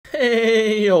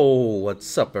Hey yo,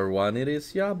 what's up everyone? It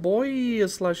is ya boy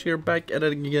Zlashy here, back at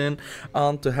it again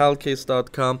on to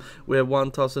Hellcase.com. We have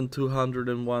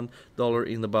 $1,201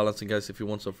 in the balance, and guys, if you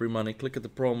want some free money, click at the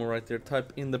promo right there,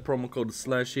 type in the promo code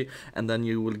Zlashy, and then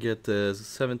you will get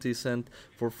 70 cents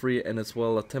for free, and as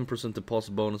well a 10%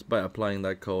 deposit bonus by applying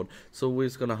that code. So we're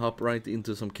just gonna hop right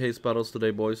into some case battles today,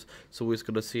 boys. So we're just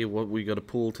gonna see what we gotta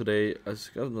pull today. I'm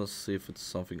just gonna see if it's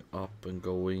something up and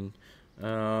going.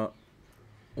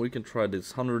 We can try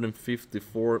this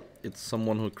 154. It's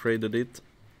someone who created it,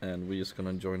 and we're just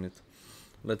gonna join it.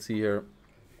 Let's see here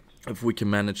if we can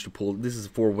manage to pull. This is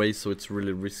 4 ways, so it's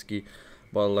really risky,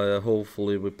 but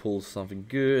hopefully we pull something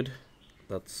good.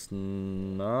 That's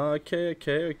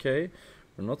okay.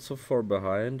 We're not so far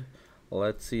behind.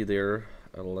 Let's see there.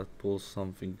 Let's pull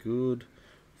something good.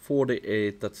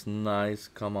 48. That's nice.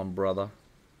 Come on, brother.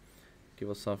 Give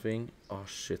us something. Oh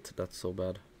shit, that's so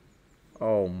bad.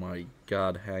 Oh my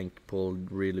god, Hank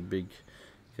pulled really big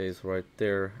case right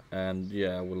there, and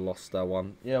yeah, we lost that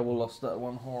one. Yeah, we lost that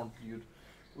one hard, dude.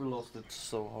 We lost it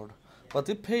so hard. But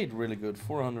it paid really good,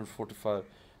 $445.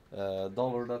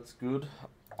 That's good,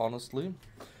 honestly.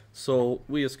 So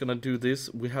we're just gonna do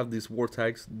this. We have these war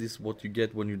tags. This is what you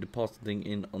get when you're depositing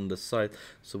in on the site.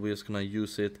 So we're just gonna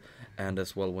use it, and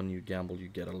as well when you gamble you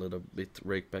get a little bit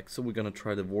rake back. So we're gonna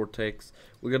try the vortex.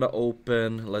 We're gonna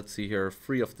open, let's see here,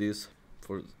 3 of these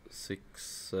for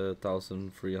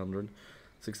 6,300,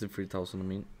 63,000 I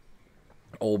mean.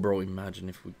 Oh bro, imagine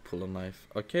if we pull a knife.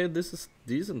 Okay, this is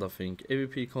decent I think.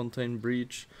 AVP contain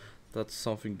breach, that's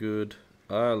something good.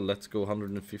 Let's go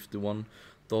 $151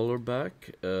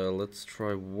 back. Let's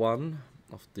try one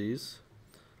of these.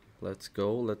 Let's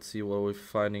go, let's see what we're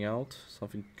finding out.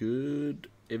 Something good.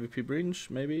 AVP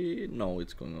breach maybe? No,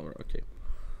 it's going over. Okay.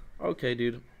 Okay,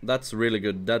 dude, that's really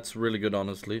good. That's really good,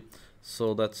 honestly.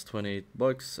 So that's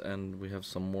 $28, and we have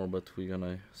some more, but we're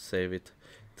gonna save it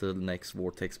to the next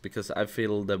vortex because I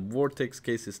feel the vortex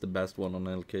case is the best one on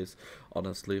Hellcase,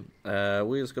 honestly.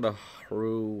 We're just gonna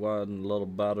throw one little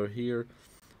batter here.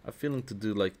 I'm feeling to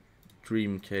do like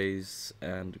Dream Case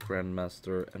and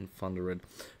Grandmaster and Thunder Red.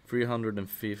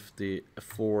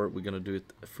 354. We're gonna do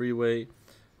it a freeway,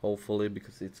 hopefully,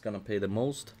 because it's gonna pay the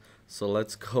most. So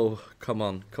let's go. Come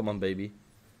on, baby.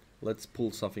 Let's pull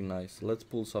something nice. Let's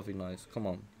pull something nice. Come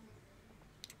on.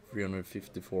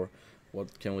 354.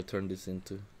 What can we turn this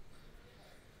into?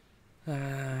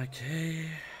 Okay.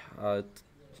 I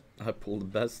pulled the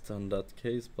best on that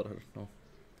case, but I don't know.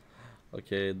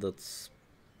 Okay, that's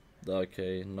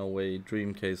okay. No way.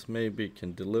 Dream Case maybe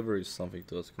can deliver something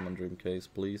to us. Come on, Dream Case,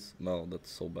 please. No,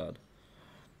 that's so bad.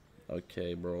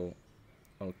 Okay, bro.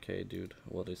 Okay, dude.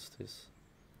 What is this?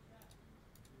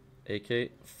 AK?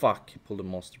 Fuck, he pulled a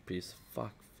masterpiece.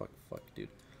 Fuck, dude.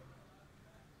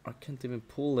 I can't even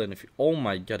pull anything. Oh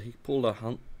my god, he pulled a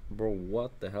hunt. Bro,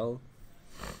 what the hell?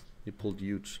 He pulled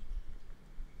huge.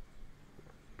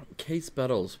 Case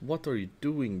battles, what are you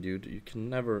doing, dude? You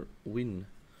can never win.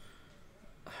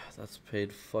 That's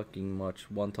paid fucking much.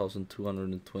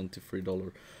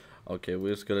 $1,223. Okay,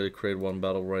 we're just gonna create one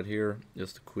battle right here.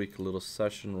 Just a quick little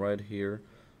session right here.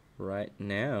 Right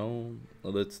now.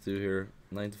 Let's do here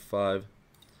 95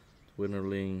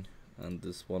 Winnerling, and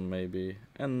this one maybe,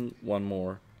 and one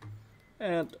more,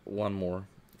 and one more.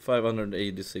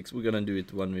 586. We're gonna do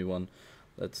it 1v1.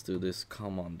 Let's do this.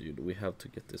 Come on, dude, we have to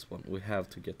get this one. We have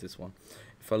to get this one.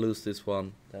 If I lose this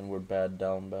one, then we're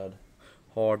down bad,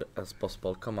 hard as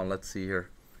possible. Come on, let's see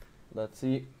here. Let's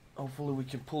see, hopefully we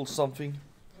can pull something.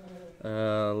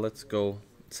 Let's go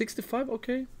 65.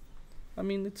 Okay, I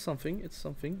mean, it's something.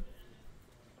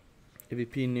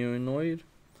 AVP Neonoid.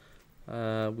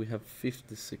 We have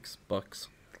 $56.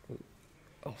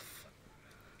 Oh,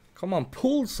 come on,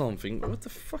 pull something. What the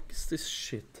fuck is this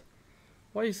shit?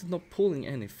 Why is it not pulling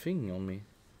anything on me?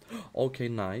 Okay,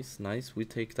 nice. We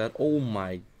take that. Oh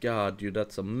my god, dude,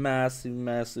 that's a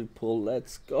massive pull.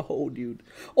 Let's go, dude.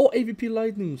 Oh, AVP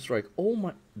Lightning Strike. Oh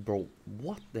my, bro,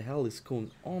 what the hell is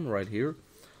going on right here?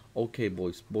 Okay,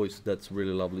 boys, that's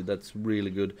really lovely. That's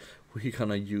really good. We're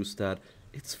gonna use that.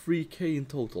 It's 3k in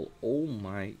total. Oh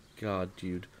my god,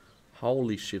 dude.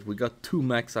 Holy shit, we got 2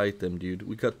 max item, dude.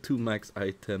 We got 2 max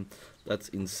item. That's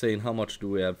insane. How much do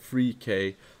we have?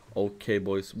 3k. Okay,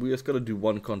 boys, we're just gonna do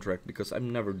one contract because I'm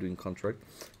never doing contract.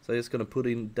 So I'm just gonna put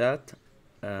in that.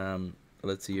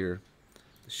 Let's see here.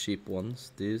 The cheap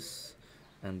ones, this,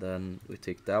 and then we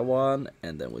take that one,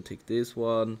 and then we take this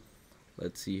one.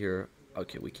 Let's see here.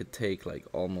 Okay, we could take like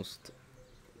almost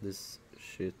this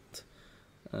shit.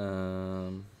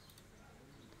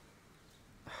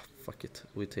 Fuck it,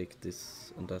 we take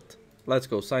this and that. Let's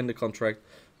go, sign the contract.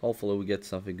 Hopefully we get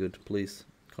something good, please.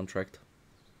 Contract.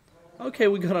 Okay,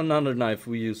 we got another knife.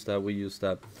 We use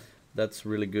that. That's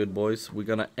really good, boys. We're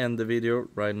gonna end the video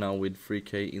right now with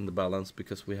 3k in the balance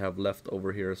because we have left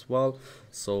over here as well.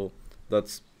 So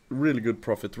that's really good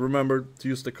profit. Remember to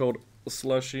use the code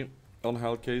Zlashy on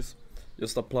Hellcase.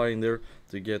 Just apply in there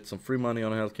to get some free money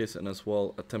on Hellcase and as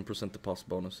well a 10% deposit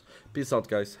bonus. Peace out,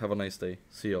 guys. Have a nice day.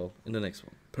 See y'all in the next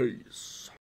one. Peace.